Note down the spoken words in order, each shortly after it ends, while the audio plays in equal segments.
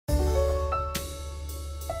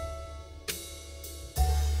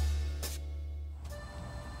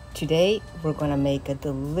Today we're gonna make a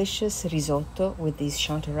delicious risotto with these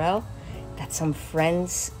chanterelles that some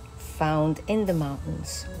friends found in the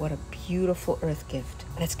mountains. What a beautiful earth gift.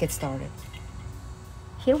 Let's get started.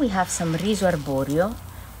 Here we have some riso arborio,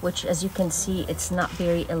 which, as you can see, it's not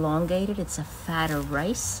very elongated. It's a fatter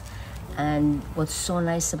rice. And what's so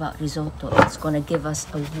nice about risotto, it's gonna give us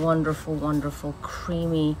a wonderful, wonderful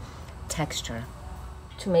creamy texture.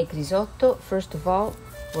 To make risotto, first of all,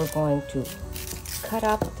 we're going to cut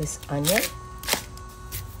up this onion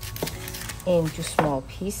into small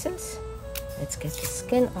pieces. Let's get the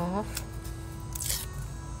skin off.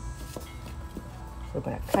 We're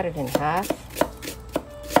gonna cut it in half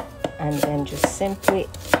and then just simply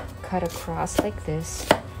cut across like this.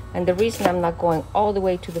 And the reason I'm not going all the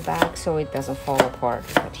way to the back so it doesn't fall apart,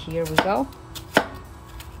 but here we go.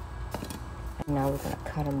 And now we're gonna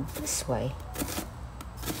cut them this way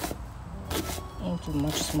into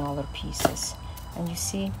much smaller pieces. And you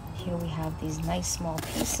see, here we have these nice small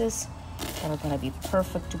pieces that are gonna be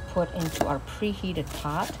perfect to put into our preheated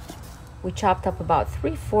pot. We chopped up about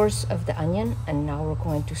 3/4 of the onion, and now we're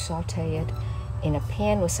going to saute it in a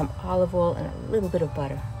pan with some olive oil and a little bit of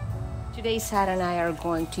butter. Today, Sarah and I are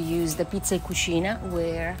going to use the pizza cucina,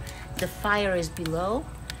 where the fire is below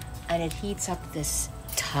and it heats up this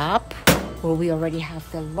top where we already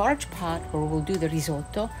have the large pot where we'll do the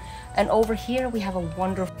risotto. And over here we have a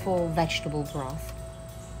wonderful vegetable broth.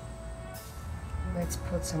 Let's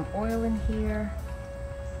put some oil in here.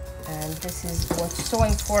 And this is what's so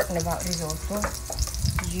important about risotto.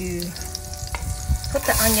 You put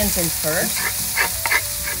the onions in first.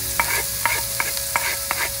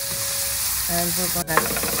 And we're gonna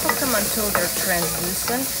cook them until they're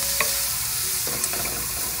translucent.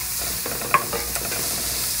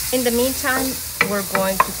 In the meantime, we're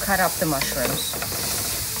going to cut up the mushrooms.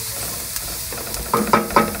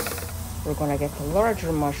 We're gonna get the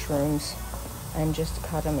larger mushrooms and just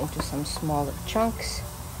cut them into some smaller chunks.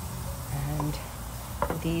 And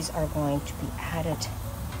these are going to be added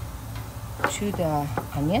to the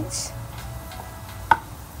onions.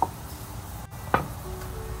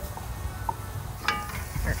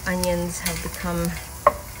 Our onions have become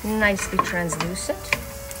nicely translucent.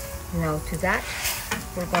 Now to that,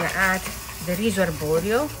 we're going to add the riso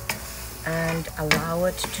arborio and allow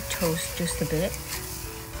it to toast just a bit.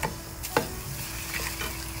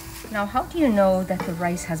 Now, how do you know that the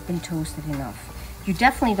rice has been toasted enough? You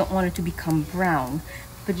definitely don't want it to become brown,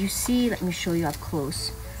 but you see, let me show you up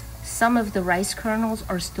close. Some of the rice kernels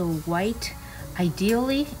are still white.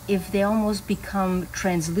 Ideally, if they almost become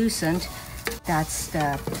translucent, that's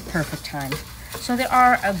the perfect time. So there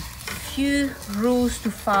are a few rules to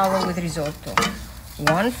follow with risotto.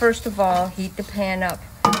 One, first of all, heat the pan up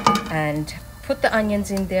and put the onions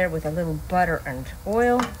in there with a little butter and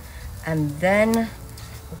oil. And then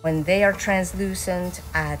when they are translucent,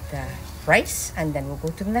 add the rice, and then we'll go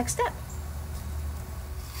to the next step.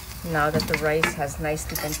 Now that the rice has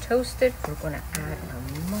nicely been toasted, we're gonna add our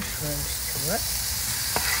mushrooms to it.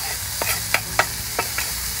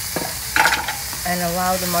 And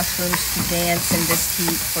allow the mushrooms to dance in this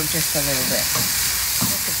heat for just a little bit.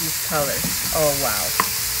 Look at these colors. Oh, wow.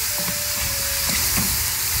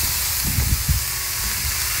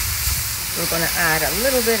 We're gonna add a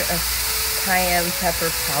little bit of cayenne pepper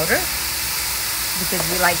powder because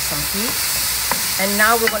we like some heat. And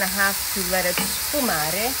now we're gonna have to let it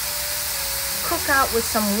sfumare, cook out with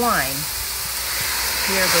some wine.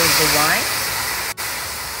 Here goes the wine.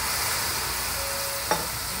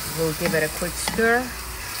 We'll give it a quick stir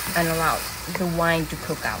and allow the wine to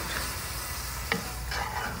cook out.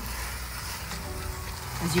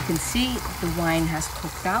 As you can see, the wine has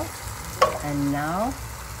cooked out, and now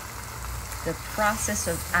the process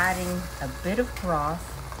of adding a bit of broth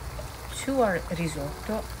to our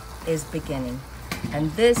risotto is beginning.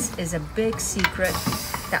 And this is a big secret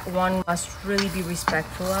that one must really be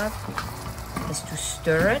respectful of, is to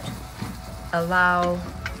stir it, allow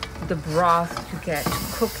the broth to get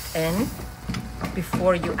cooked in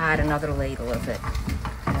before you add another ladle of it.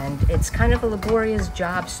 And it's kind of a laborious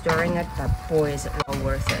job stirring it, but boy, is it well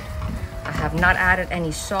worth it. I have not added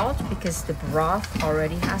any salt because the broth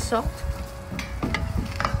already has salt.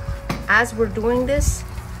 As we're doing this,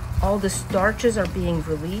 all the starches are being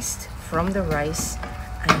released from the rice,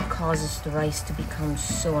 and it causes the rice to become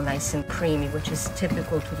so nice and creamy, which is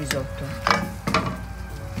typical to risotto.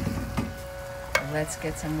 Let's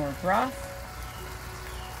get some more broth,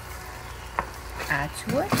 add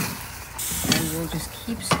to it, and we'll just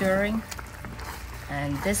keep stirring.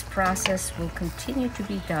 And this process will continue to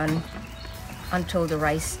be done until the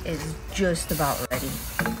rice is just about ready.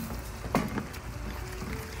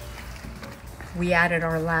 We added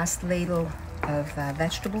our last ladle of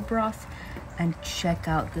vegetable broth, and check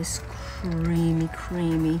out this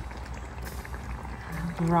creamy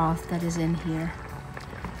broth that is in here.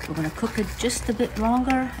 We're gonna cook it just a bit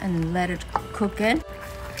longer and let it cook in.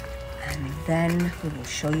 And then we will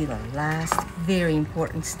show you the last very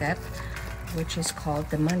important step, which is called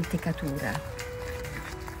the mantecatura.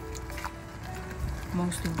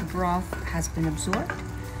 Most of the broth has been absorbed.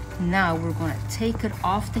 Now we're going to take it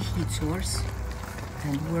off the heat source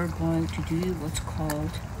and we're going to do what's called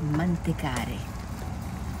mantecare.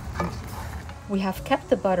 We have kept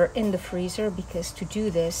the butter in the freezer because to do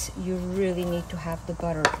this, you really need to have the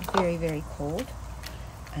butter very cold.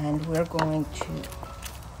 And we're going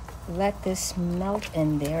to let this melt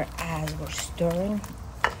in there as we're stirring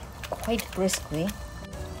quite briskly.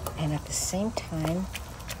 And at the same time,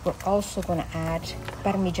 we're also going to add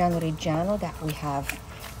Parmigiano Reggiano that we have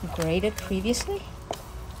grated previously.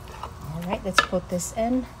 All right, let's put this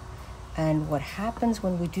in. And what happens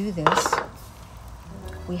when we do this,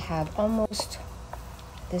 we have almost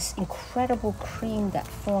this incredible cream that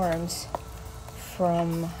forms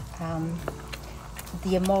from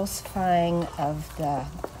the emulsifying of the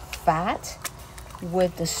fat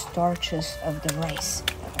with the starches of the rice.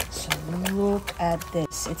 So look at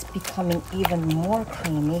this. It's becoming even more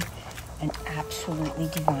creamy and absolutely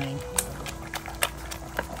divine.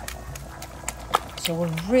 So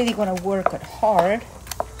we're really going to work it hard.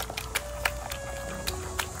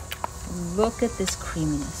 Look at this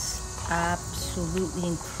creaminess. Absolutely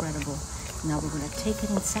incredible. Now we're going to take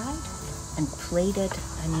it inside and plate it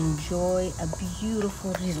and enjoy a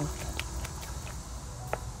beautiful risotto.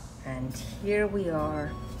 And here we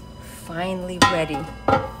are, finally ready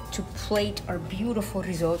to plate our beautiful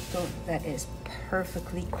risotto that is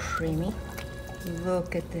perfectly creamy.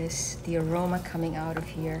 Look at this. The aroma coming out of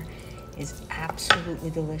here is absolutely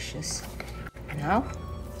delicious. Now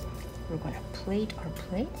we're going to plate our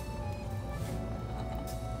plate.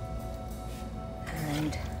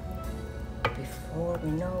 And before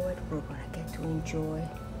we know it, we're going to get to enjoy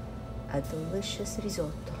a delicious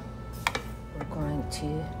risotto. We're going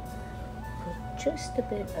to put just a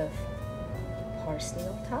bit of parsley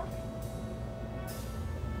on top,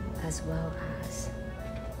 as well as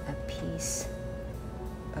a piece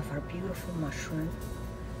of our beautiful mushroom.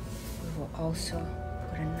 We will also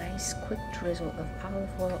put a nice quick drizzle of olive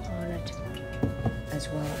oil on it, as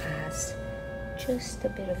well as just a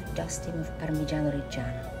bit of dusting of Parmigiano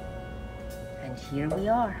Reggiano. And here we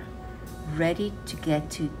are, ready to get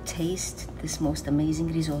to taste this most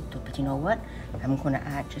amazing risotto. But you know what? I'm going to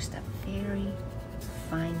add just a very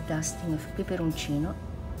fine dusting of peperoncino,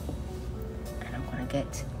 and I'm going to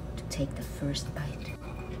get to take the first bite.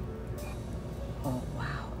 Oh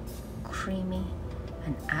wow, creamy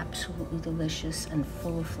and absolutely delicious and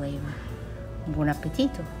full of flavor. Buon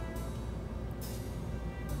appetito!